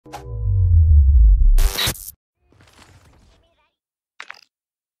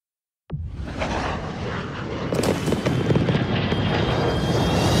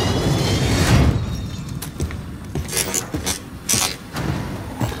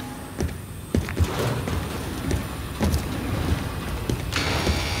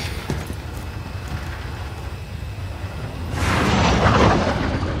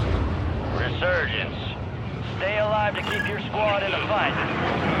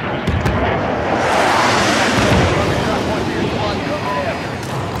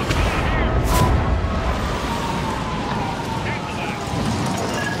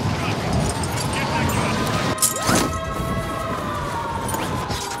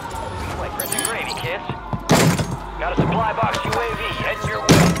Got a supply box UAV heading your way.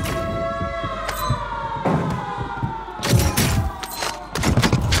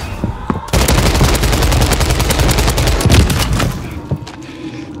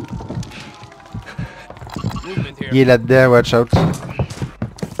 Il est là-dedans, watch out.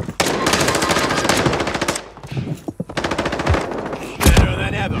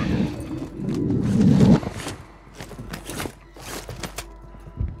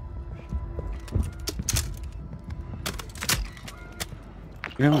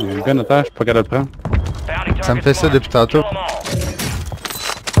 Il y a un gun à terre, je suis pas capable de le prendre. Ça me fait ça depuis tantôt.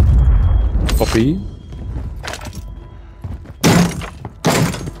 Pas payé.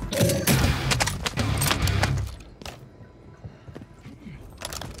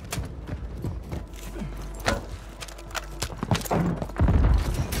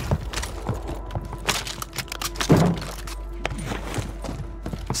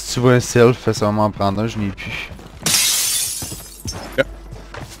 Si tu vois un self, ça va m'en prendre un, je n'ai plus.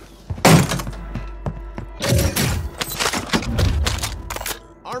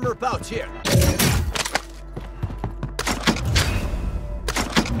 Armor pouch here.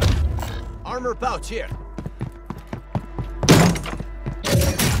 Armor pouch here.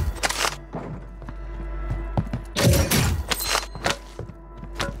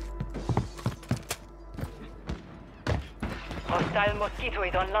 Hostile mosquito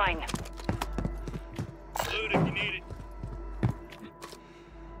is online. Loot if you need it.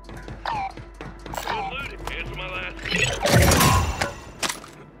 Good looted. Answer my last.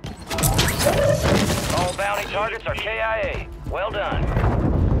 All bounty targets are KIA. Well done.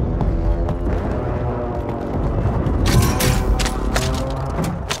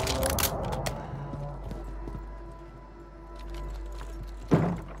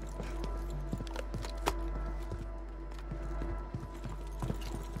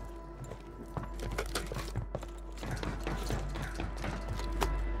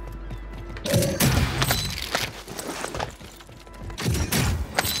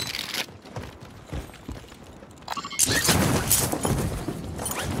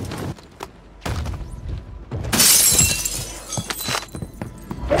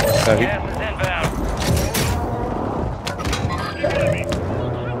 Ça arrive. Gas is inbound.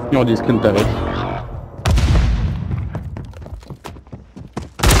 Ils ont des skins pareils.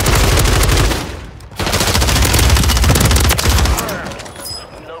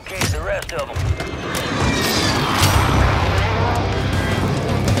 We located the rest of them.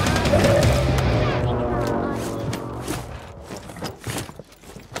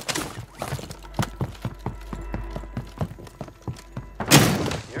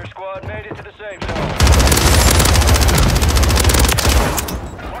 Your squad made it to the safe zone.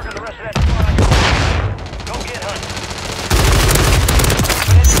 Marking the rest of that squad. Go get hunting.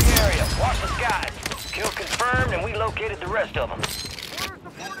 Moving into the area. Watch the skies. Kill confirmed, and we located the rest of them.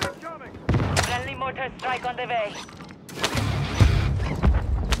 Friendly mortar strike on the way.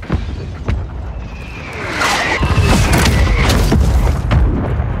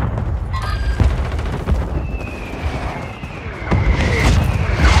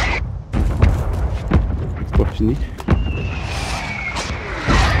 C'est pas fini.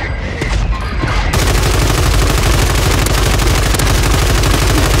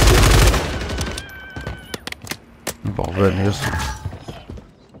 Bon, revenir.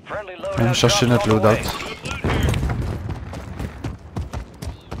 Friendly On va loadout chercher dropped notre on the way. loadout.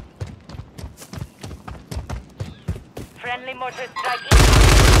 Friendly mortar strike.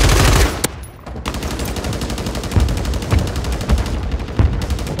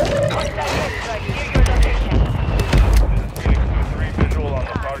 Hostile strike near your location. Phoenix 2-3 visual on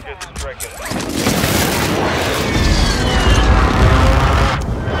the target stricken.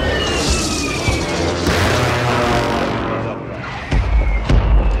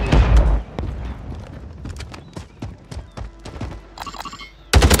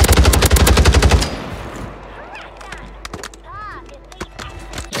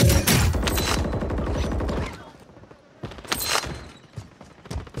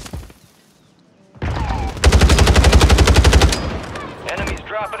 Enemies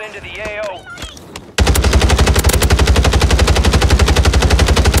dropping into the AO.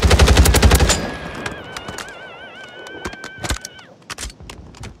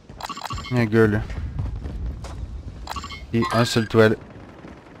 Il y a un gars là. Et un seul toilette.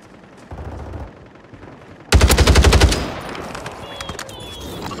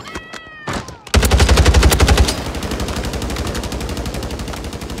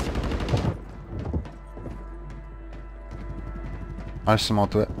 Ah, c'est mon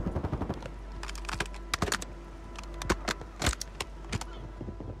toit.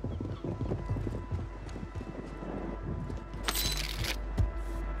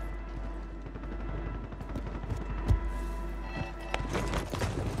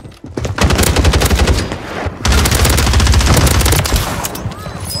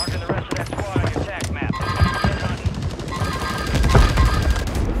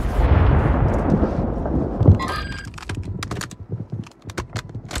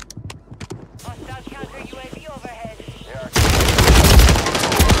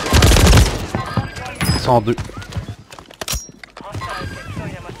 Ils sont deux.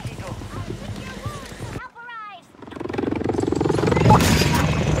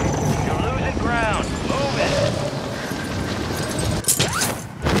 You're losing ground. Move it.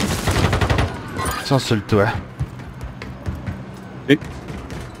 Ils sont sur le toit. Ok.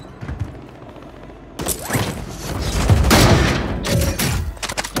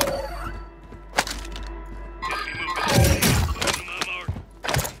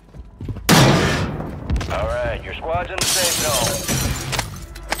 All right, your squad's in the safe zone.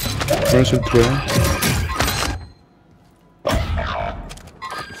 Un sur le toit.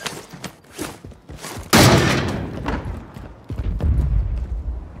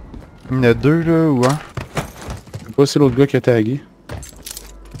 Il y en a deux là ou un? Je sais pas si c'est l'autre gars qui a tagué.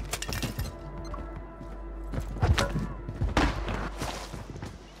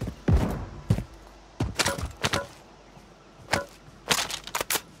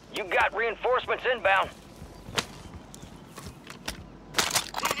 You got reinforcements inbound.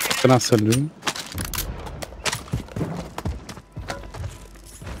 C'est dans celle-là.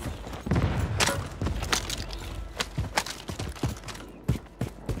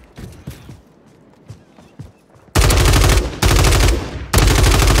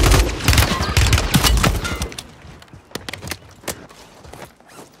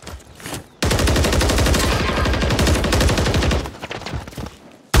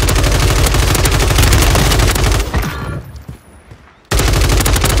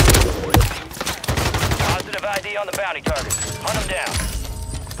 Positive ID on the bounty target. Hunt them down.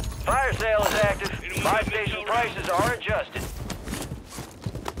 Fire sale is active. Buy station prices are adjusted.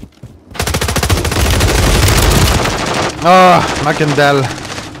 Ah! Mackendal!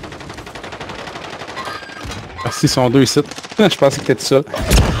 Ah, si, ils sont deux ici. Je pensais que t'étais tout seul.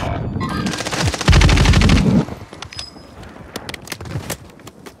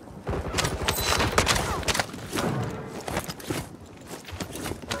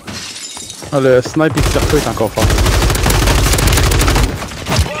 Ah, le snipe extérieur est encore fort.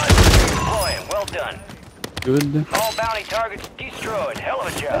 Deploying. Well done. Good. All bounty targets destroyed. Hell of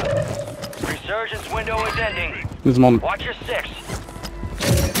a job. Resurgence window is ending. Il y a du monde. Watch your six.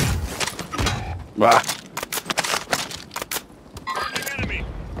 Ah.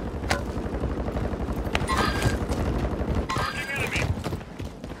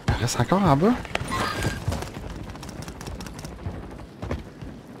 Il reste encore en bas?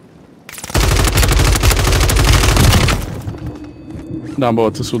 Dans le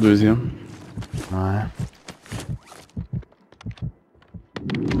bâtisse au deuxième. Ouais.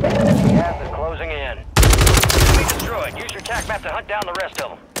 Gas is closing in. Enemy destroyed. Use your tac map to hunt down the rest of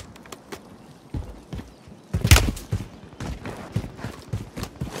them.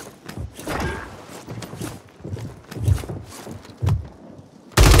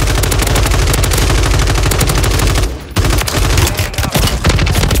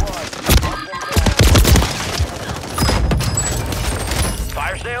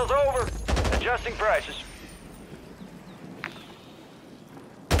 Fire sale's over. Adjusting prices.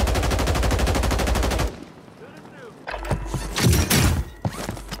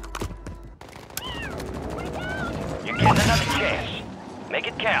 You're getting another chance. Make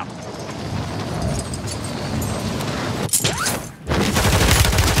it count.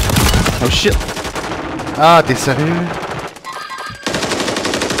 Oh shit! Ah, t'es sérieux?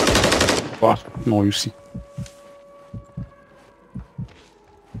 Ah, ils m'ont réussi.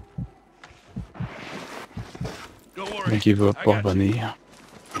 Donc il va pas revenir.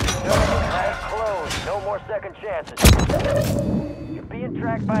 Rank closed. No more second chances. You're being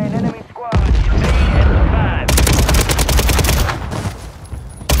tracked by an enemy squad. Stay and survive.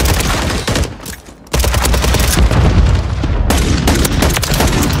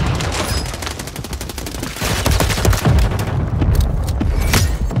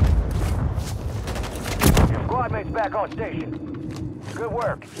 Your squad mate's back on station. Good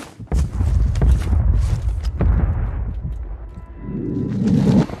work.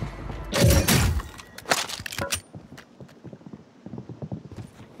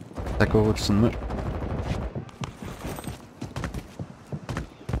 D'accord au-dessus de moi.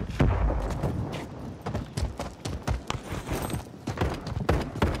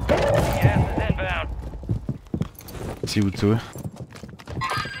 Gas is inbound. C'est où toi?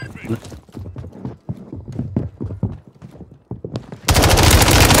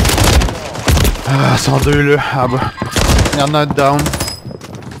 Ah, ils sont deux là, ah bah. Il y en a un down.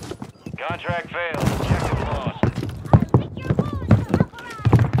 Contract failed. Objective lost.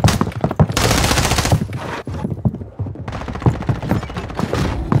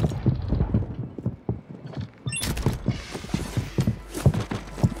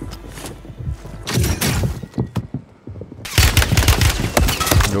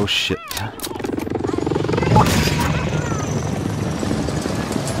 Oh shit. Got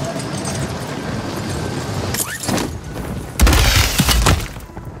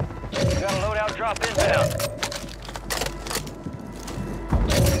a loadout drop inbound.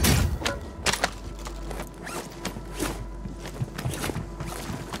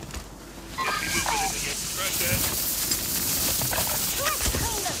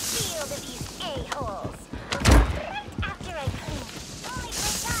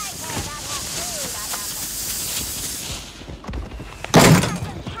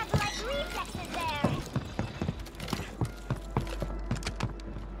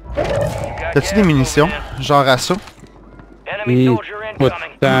 T'as-tu des munitions? Genre assaut? Enemy Et soldier pas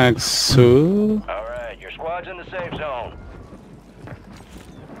incoming. tant que ça. Alright, your squad's in the safe zone.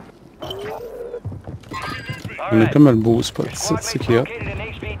 On a comme le beau spot Your ici, squad c'est mate's qu'il y a. located in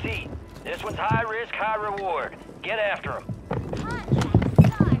HVT. This one's high risk, high reward. Get after him.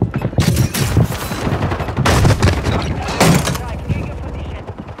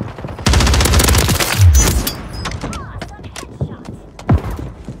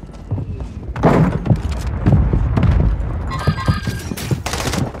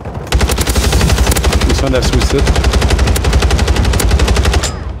 Mission d'assaut ici.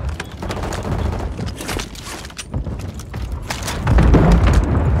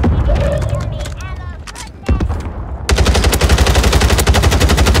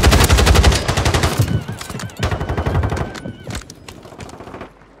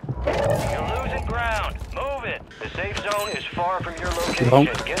 You're losing ground. Move it. The safe zone is far from your location. Bon.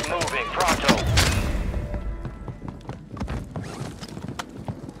 Get moving, pronto.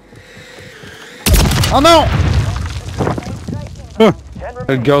 Oh non! Ah!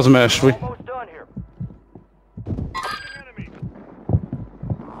 Le gaz m'a achevé. Almost done here.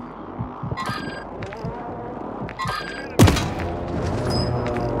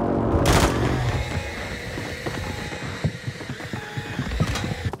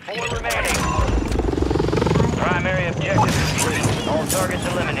 Four remaining. Primary objective complete. All targets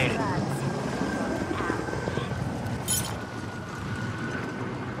eliminated.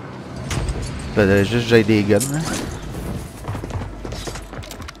 Fallait juste que j'aille des guns. Hein.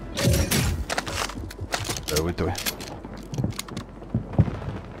 Oui, toi.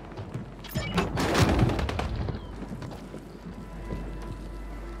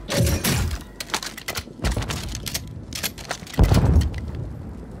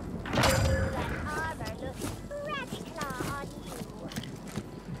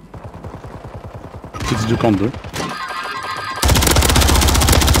 C'est du 2 contre 2.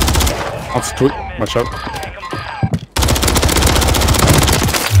 En dessous de toi, watch out.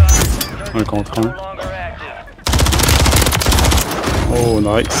 Un contre un. No longer active. Oh,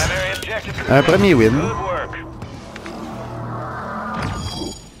 nice. Primary objective complete. Un premier win. Good work.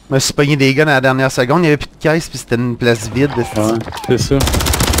 Je me suis pogné des guns à la dernière seconde, il n'y avait plus de caisse puis c'était une place vide. Ouais, c'est ça.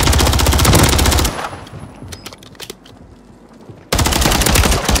 Complete.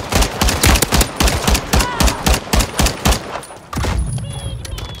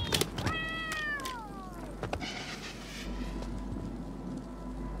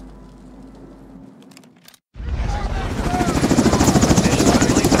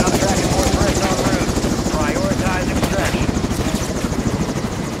 Now tracking more threats en route. Prioritize extraction.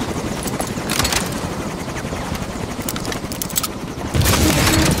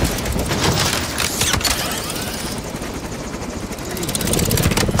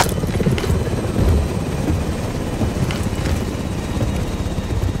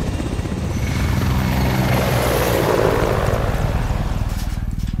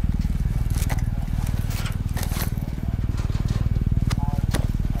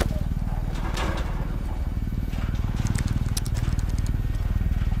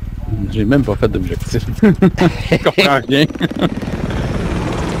 J'ai même pas fait d'objectif. Je comprends rien.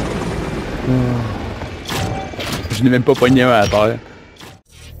 Je n'ai même pas pogné un à terre.